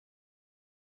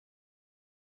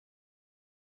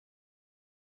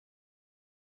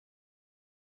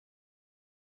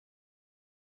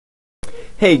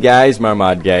Hey guys,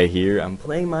 Marmod Guy here. I'm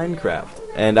playing Minecraft,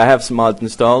 and I have some mods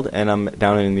installed, and I'm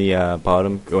down in the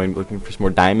bottom looking for some more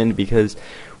diamond because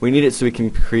we need it so we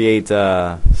can create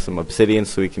some obsidian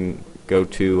so we can go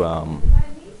to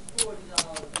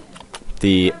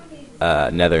the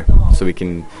nether, so we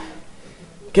can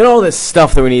get all this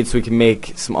stuff that we need so we can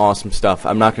make some awesome stuff.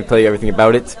 I'm not going to tell you everything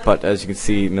about it, but as you can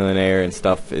see, Millionaire and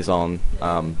stuff is on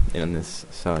in this,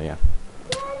 so yeah.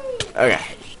 Okay.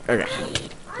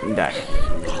 Die.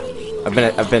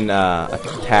 I've been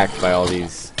attacked by all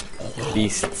these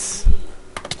beasts.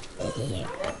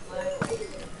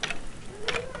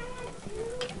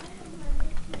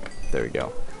 There we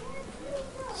go.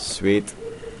 Sweet.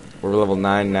 We're level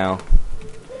 9 now.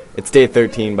 It's day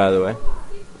 13, by the way,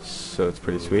 so it's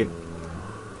pretty sweet.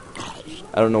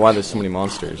 I don't know why there's so many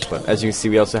monsters, but as you can see,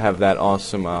 we also have that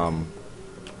awesome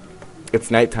it's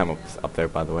nighttime up there,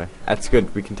 by the way. That's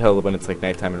good. We can tell when it's like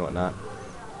nighttime and whatnot.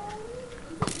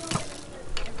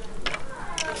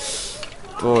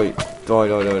 Die.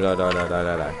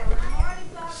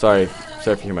 Sorry if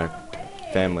you hear my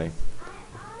family.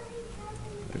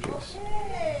 Oh, jeez.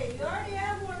 Hey, you already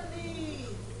have one of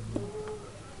these.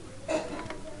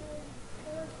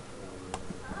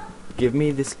 Give me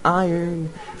this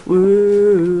iron.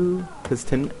 Woo.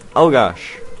 Oh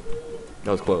gosh.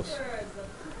 That was close.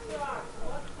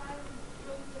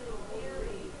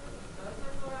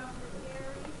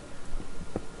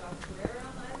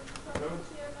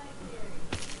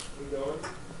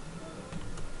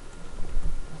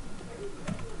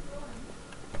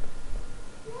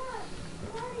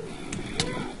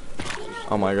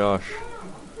 Oh my gosh.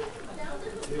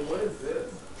 Dude, what is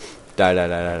this? Die.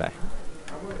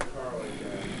 I'm with Carl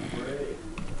again. Great.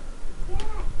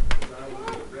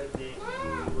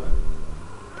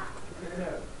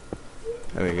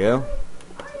 There we go.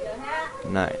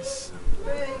 Nice.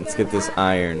 Let's get this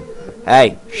iron.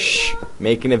 Hey, shh,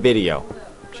 making a video.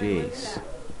 Jeez.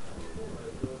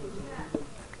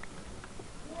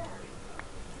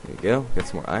 There we go. Get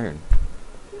some more iron.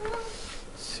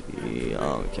 Let's see.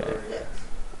 Okay.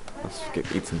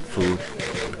 Let's eat some food.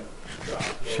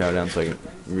 Shout down so I can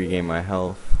regain my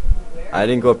health. I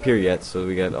didn't go up here yet, so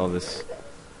we got all this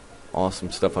awesome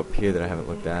stuff up here that I haven't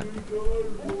looked at.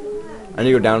 I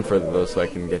need to go down further though so I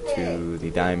can get to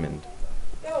the diamond,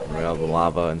 where all the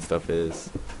lava and stuff is.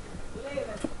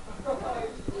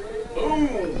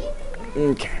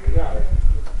 Okay.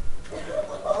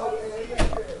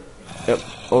 Yep.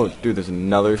 Oh, dude, there's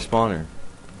another spawner.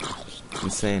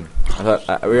 Insane. I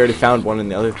thought we already found one in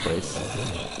the other place.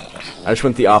 I just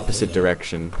went the opposite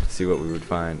direction to see what we would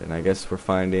find, and I guess we're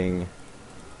finding.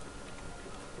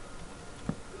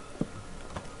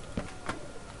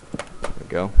 There we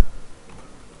go.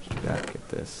 Let's do that. Get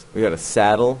this. We got a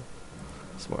saddle,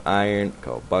 some more iron, a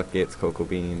couple buckets, cocoa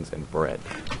beans, and bread.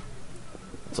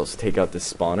 Let's also take out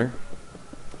this spawner.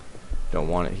 Don't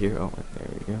want it here. Oh, there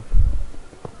we go.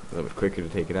 A little bit quicker to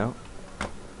take it out.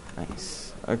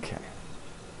 Nice. Okay.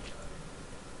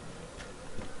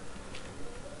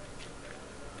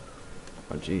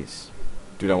 Oh jeez,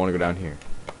 dude, I want to go down here.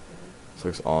 This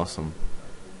looks awesome.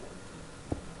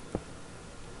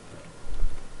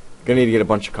 Gonna need to get a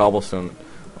bunch of cobblestone,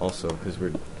 also, because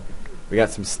we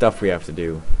got some stuff we have to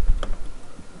do.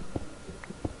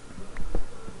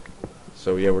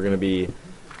 So yeah, we're gonna be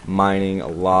mining a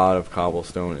lot of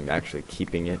cobblestone and actually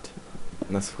keeping it.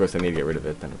 Unless, of course, I need to get rid of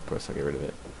it. Then, of course, I'll get rid of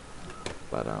it.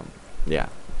 But yeah,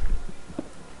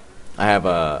 I have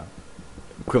a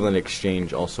equivalent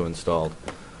exchange also installed.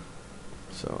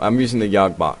 So I'm using the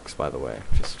Yog box, by the way,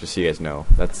 just so you guys know.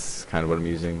 That's kind of what I'm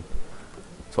using.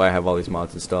 That's why I have all these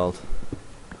mods installed.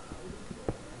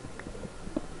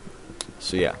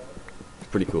 So yeah, it's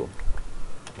pretty cool.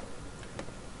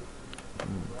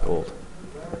 Gold.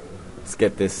 Let's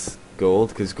get this gold,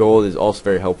 because gold is also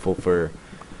very helpful for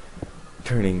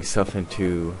turning stuff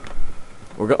into.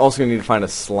 We're also going to need to find a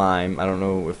slime. I don't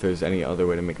know if there's any other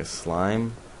way to make a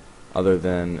slime other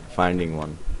than finding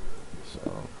one.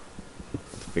 So,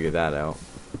 let's figure that out.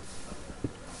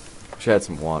 Should add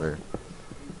some water.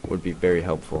 Would be very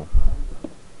helpful.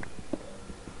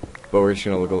 But we're just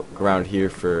going to look around here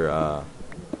for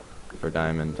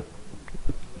diamond.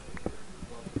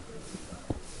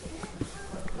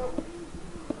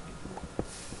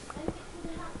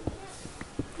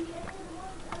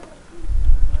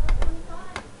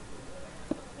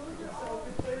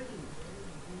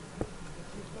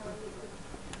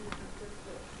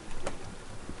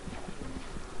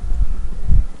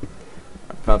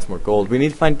 Found some more gold. We need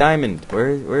to find diamond.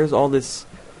 Where's all this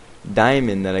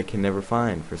diamond that I can never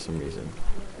find for some reason?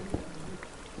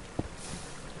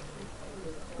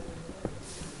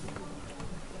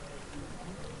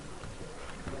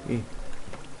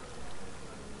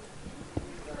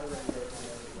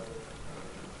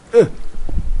 We're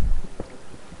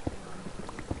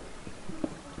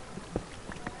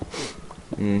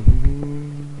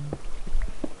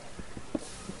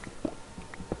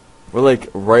like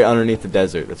right underneath the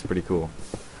desert. That's pretty cool.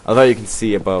 I thought you can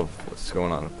see above what's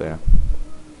going on up there.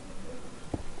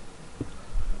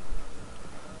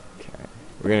 Okay,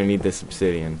 we're gonna need this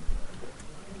obsidian,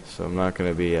 so I'm not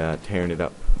gonna be tearing it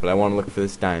up. But I want to look for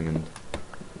this diamond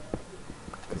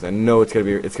because I know it's gonna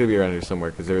be around here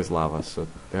somewhere because there is lava, so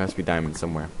there has to be diamond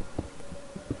somewhere.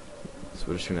 So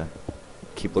we're just gonna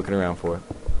keep looking around for it.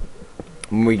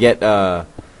 When we get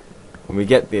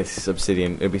this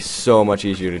obsidian, it'll be so much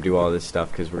easier to do all this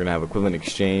stuff because we're gonna have equivalent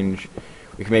exchange.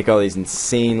 We can make all these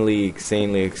insanely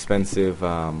expensive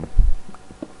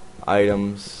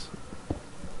items.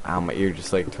 Ow, my ear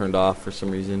just like turned off for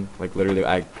some reason. Like literally,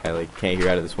 I like can't hear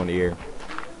out of this one ear.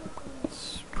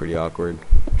 It's pretty awkward.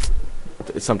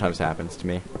 It sometimes happens to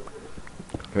me.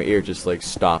 My ear just like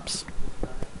stops.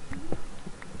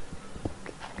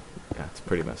 Yeah, it's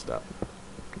pretty messed up.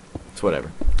 It's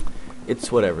whatever.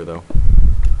 It's whatever though.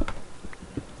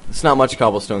 It's not much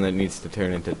cobblestone that needs to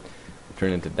turn into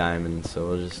diamonds, so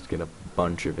we'll just get a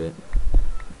bunch of it.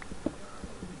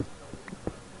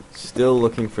 Still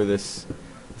looking for this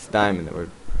diamond that we're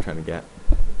trying to get.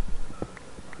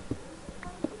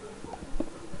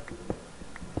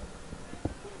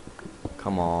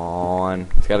 Come on.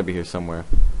 It's gotta be here somewhere.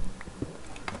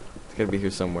 It's gotta be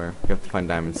here somewhere. We have to find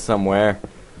diamonds somewhere.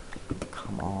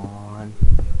 Come on.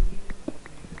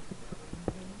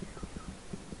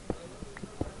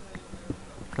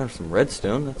 Got some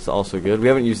redstone. That's also good. We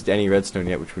haven't used any redstone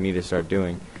yet, which we need to start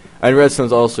doing. And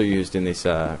redstone's also used in this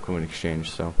equipment exchange,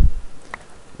 so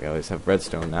we always have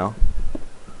redstone now.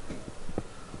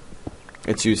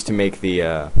 It's used to make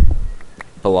the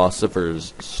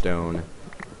philosopher's stone,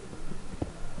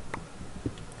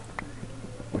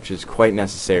 which is quite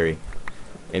necessary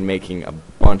in making a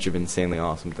bunch of insanely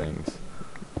awesome things.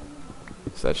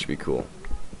 So that should be cool.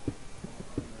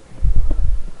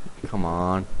 Come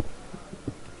on.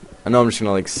 I know I'm just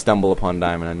gonna like stumble upon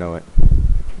diamond, I know it.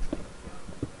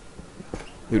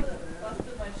 Dude,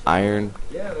 iron.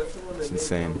 It's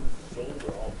insane.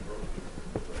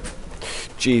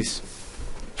 Jeez.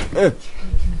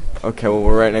 Okay, well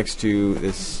we're right next to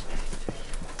this.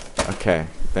 Okay,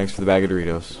 thanks for the bag of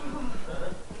Doritos.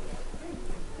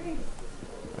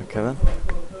 Okay then.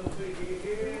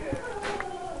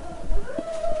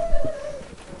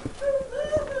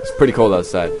 It's pretty cold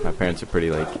outside. My parents are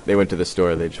pretty like, they went to the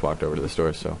store, they just walked over to the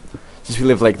store, so since we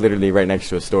live like literally right next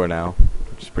to a store now,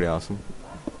 which is pretty awesome.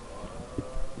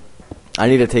 I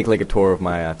need to take like a tour of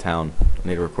my town. I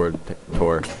need to record a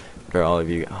tour for all of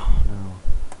you. Oh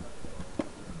no.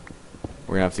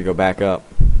 We're gonna have to go back up.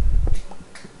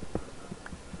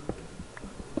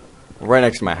 We're right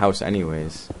next to my house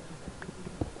anyways.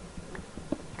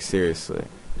 Like, seriously.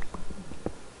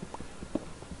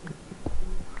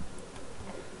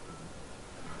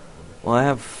 Well, I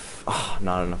have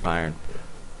not enough iron.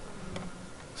 I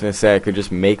was gonna say I could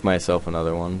just make myself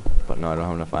another one, but no, I don't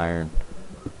have enough iron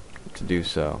to do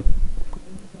so.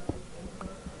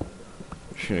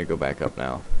 I'm just gonna go back up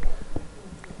now.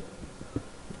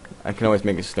 I can always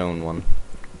make a stone one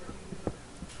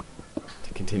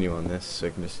to continue on this, so I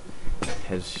can just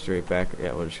head straight back.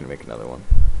 Yeah, we're just gonna make another one.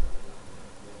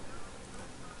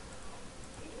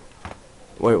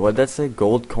 Wait, what'd that say?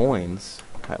 Gold coins?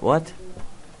 What?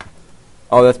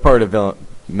 Oh, that's part of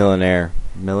millionaire.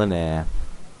 Millionaire.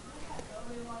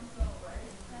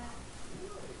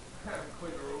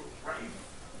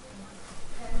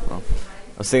 Well,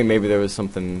 I was thinking maybe there was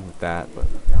something with that, but.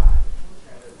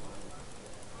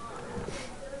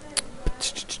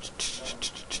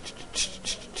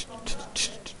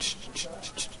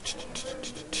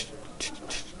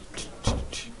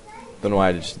 Don't know why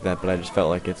I just did that, but I just felt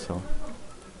like it, so.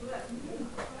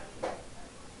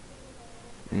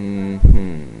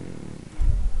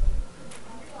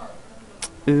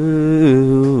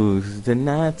 Ooh, the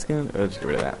night's gonna. Oh, just get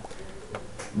rid of that.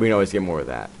 We can always get more of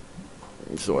that.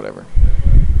 So whatever.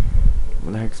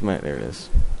 What the heck's my? There it is.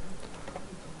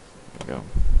 There we go.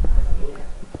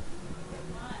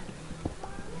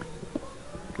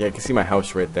 Yeah, I can see my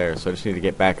house right there, so I just need to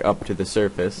get back up to the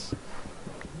surface.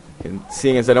 And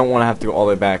seeing as I don't want to have to go all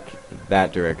the way back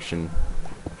that direction,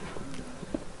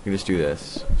 you can just do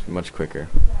this. It's much quicker.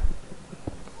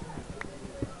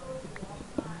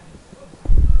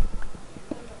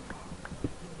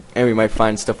 And we might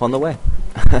find stuff on the way.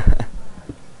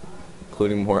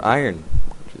 Including more iron,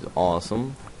 which is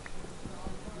awesome.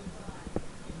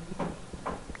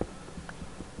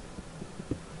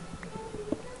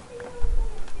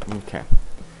 Okay.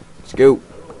 Let's go.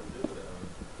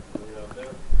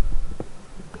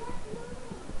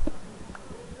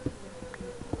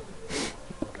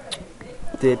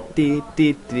 Oh,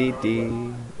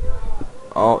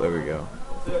 there we go.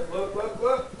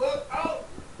 Look, out!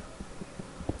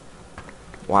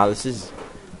 Wow, this is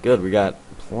good. We got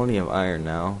plenty of iron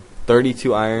now.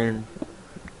 32 iron.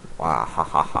 Wow, ha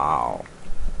ha ha.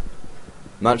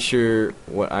 Not sure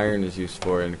what iron is used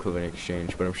for in equivalent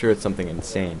exchange, but I'm sure it's something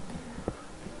insane.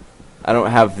 I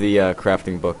don't have the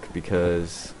crafting book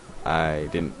because I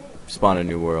didn't spawn a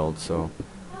new world, so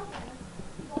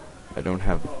I don't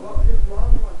have.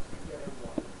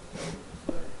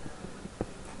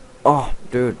 Oh,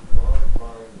 dude.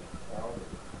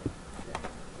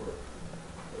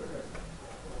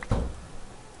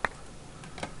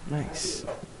 Nice.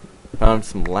 Found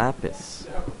some lapis.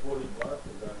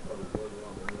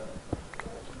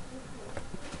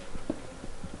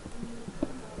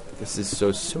 This is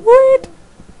so sweet.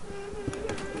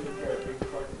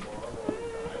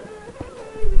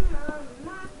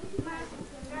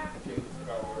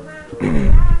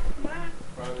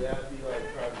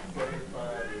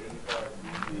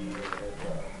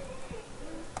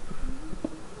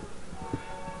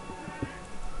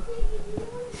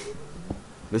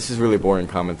 This is really boring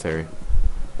commentary.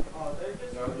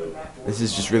 This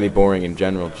is just really boring in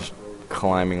general, just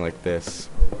climbing like this.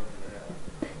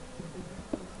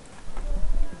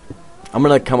 I'm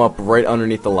gonna come up right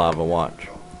underneath the lava, watch.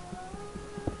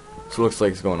 So it looks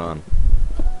like it's going on.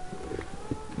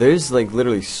 There's like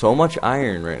literally so much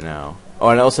iron right now. Oh,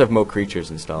 and I also have more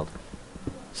creatures installed.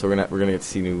 So we're gonna get to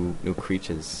see new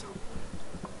creatures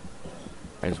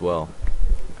as well.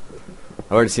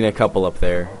 I've already seen a couple up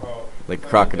there, like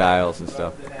crocodiles and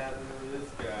stuff.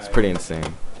 It's pretty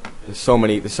insane. There's so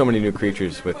many new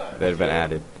creatures that have been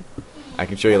added. I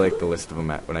can show you like the list of them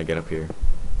when I get up here.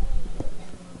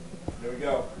 There we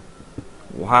go.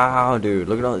 Wow, dude,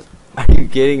 look at all this. Are you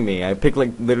kidding me? I picked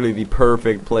like literally the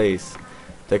perfect place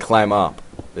to climb up.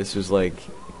 This was like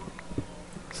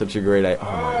such a great idea.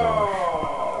 Oh my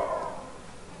gosh.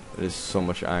 There's so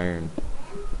much iron.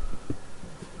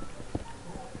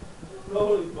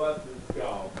 Holy busted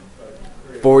skull.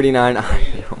 49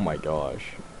 iron. Oh my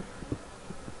gosh.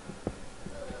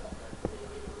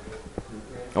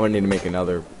 I'm gonna need to make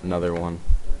another one.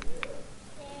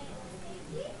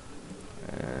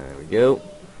 There we go.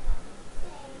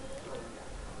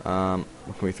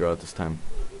 What can we throw out this time?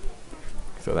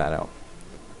 Throw that out.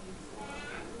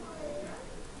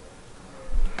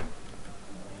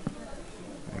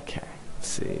 Okay. Let's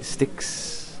see.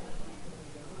 Sticks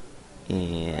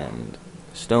and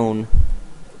stone.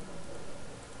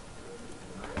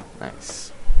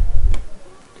 Nice.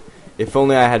 If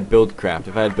only I had BuildCraft.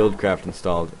 If I had BuildCraft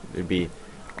installed, it'd be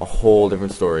a whole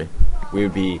different story. We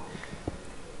would be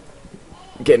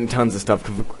getting tons of stuff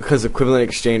because equivalent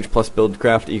exchange plus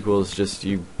BuildCraft equals just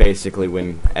you basically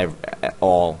win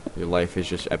all. Your life is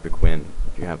just epic win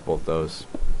if you have both those.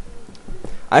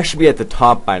 I should be at the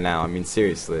top by now. I mean,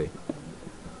 seriously.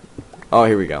 Oh,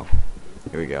 here we go.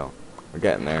 Here we go. We're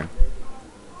getting there.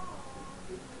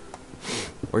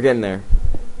 We're getting there.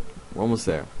 We're almost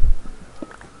there.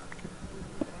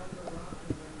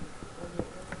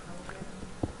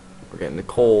 We're getting the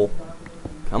coal.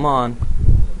 Come on.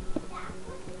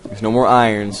 There's no more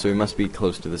iron, so we must be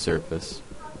close to the surface.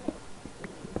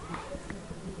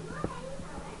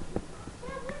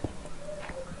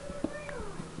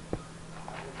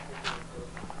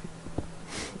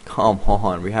 Come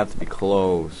on, we have to be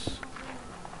close.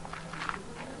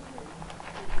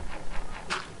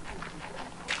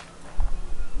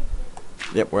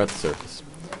 Yep, we're at the surface.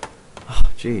 Oh,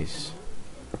 jeez.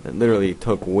 That literally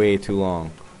took way too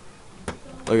long.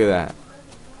 Look at that.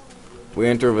 If we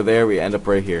enter over there, we end up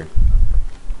right here.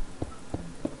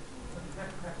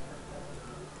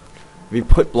 If you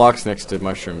put blocks next to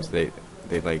mushrooms, they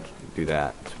like do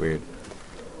that. It's weird.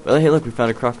 Well, hey, look, we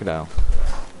found a crocodile.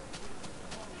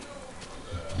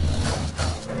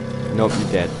 Nope,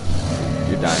 you're dead.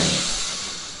 You're dying.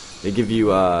 They give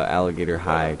you alligator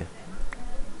hide.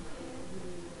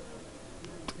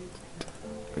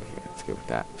 Okay, let's go with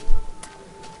that.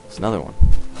 There's another one.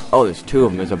 Oh, there's two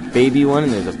of them. There's a baby one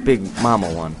and there's a big mama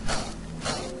one.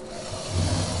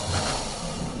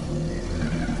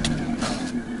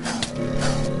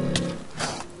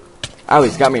 Ow,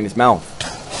 he's got me in his mouth.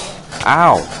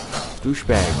 Ow.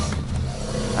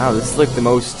 Douchebags. Ow, this is like the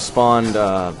most spawned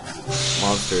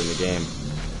monster in the game.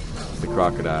 It's the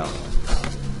crocodile.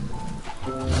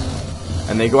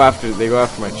 And they go after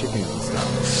my chickens and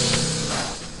stuff.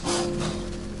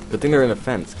 Good thing they're in a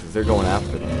fence, because they're going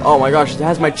after them. Oh my gosh, it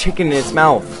has my chicken in its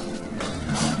mouth!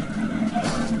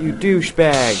 You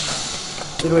douchebag!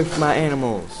 Get away from my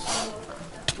animals!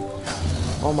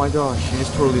 Oh my gosh, you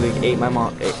just totally like ate my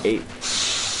ate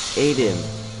ate him.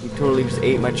 He totally just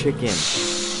ate my chicken.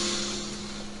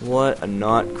 What a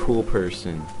not cool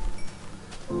person.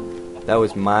 That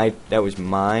was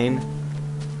mine.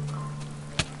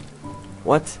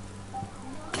 What?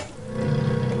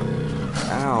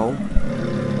 Ow.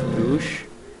 Goosh.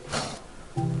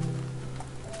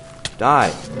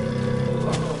 Die.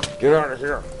 Get out of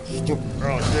here. Stupid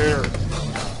out there.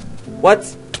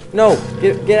 What? No,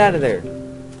 get out of there.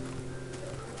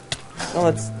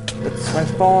 No, that's my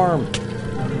farm.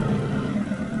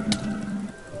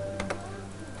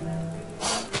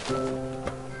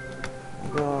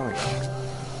 Oh gosh.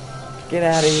 Get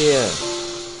out of here.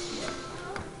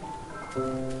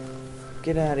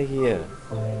 Get out of here.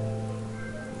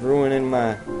 Ruining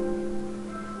my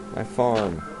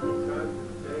farm.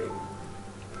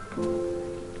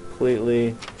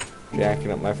 Completely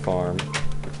jacking up my farm.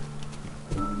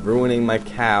 Ruining my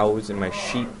cows and my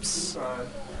sheeps.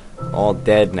 All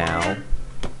dead now.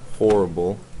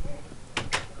 Horrible.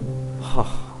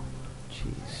 Oh,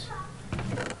 jeez.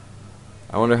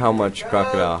 I wonder how much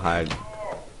crocodile hide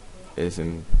is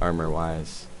in armor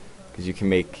wise. Because you can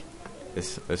make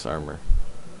this armor.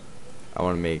 I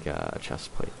want to make a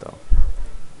chest plate though.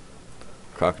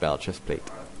 Crocodile chest plate.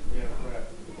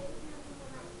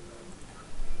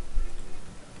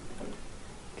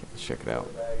 Okay, let's check it out.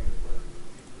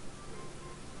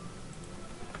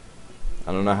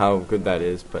 I don't know how good that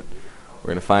is, but we're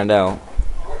gonna find out.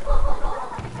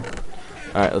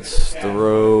 Alright, let's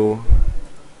throw.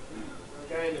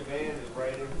 The guy in the van is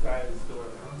right inside the store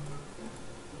now.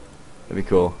 That'd be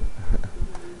cool.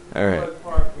 Alright,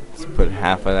 let's put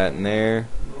half of that in there.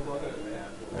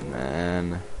 And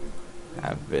then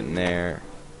half of it in there.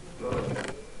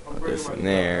 Put this in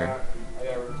there. I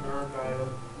got a return item.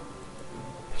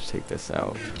 Just take this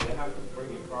out. They have to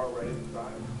bring your car right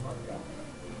inside.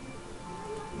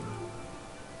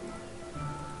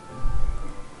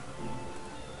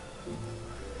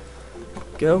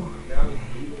 Go.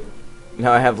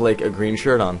 Now I have like a green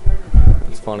shirt on.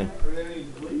 It's funny.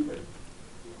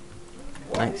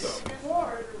 Nice.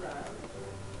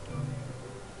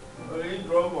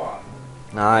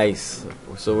 Nice.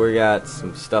 So we got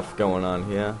some stuff going on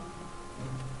here.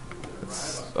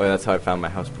 That's how I found my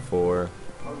house before.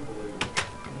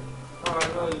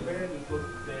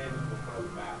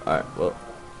 Alright, well.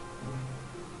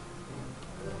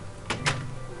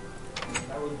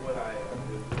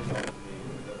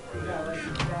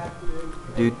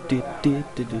 I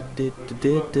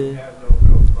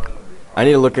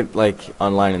need to look at like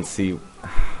online and see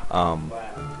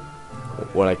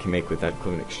what I can make with that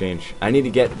Clothing Exchange. I need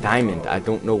to get diamond. I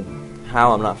don't know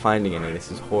how. I'm not finding any. This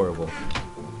is horrible.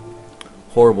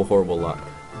 Horrible, horrible luck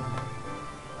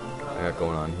I got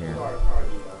going on here.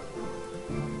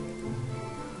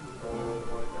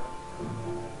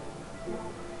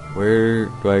 Where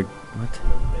do I... What?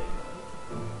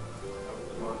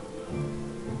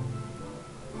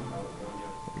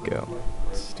 There we go.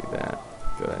 Let's do that.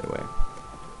 Go that way.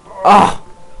 Ah!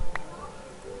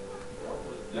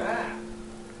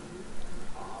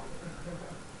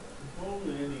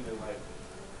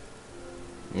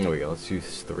 There we go. Let's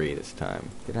use 3 this time.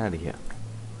 Get out of here.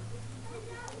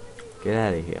 Get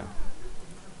out of here.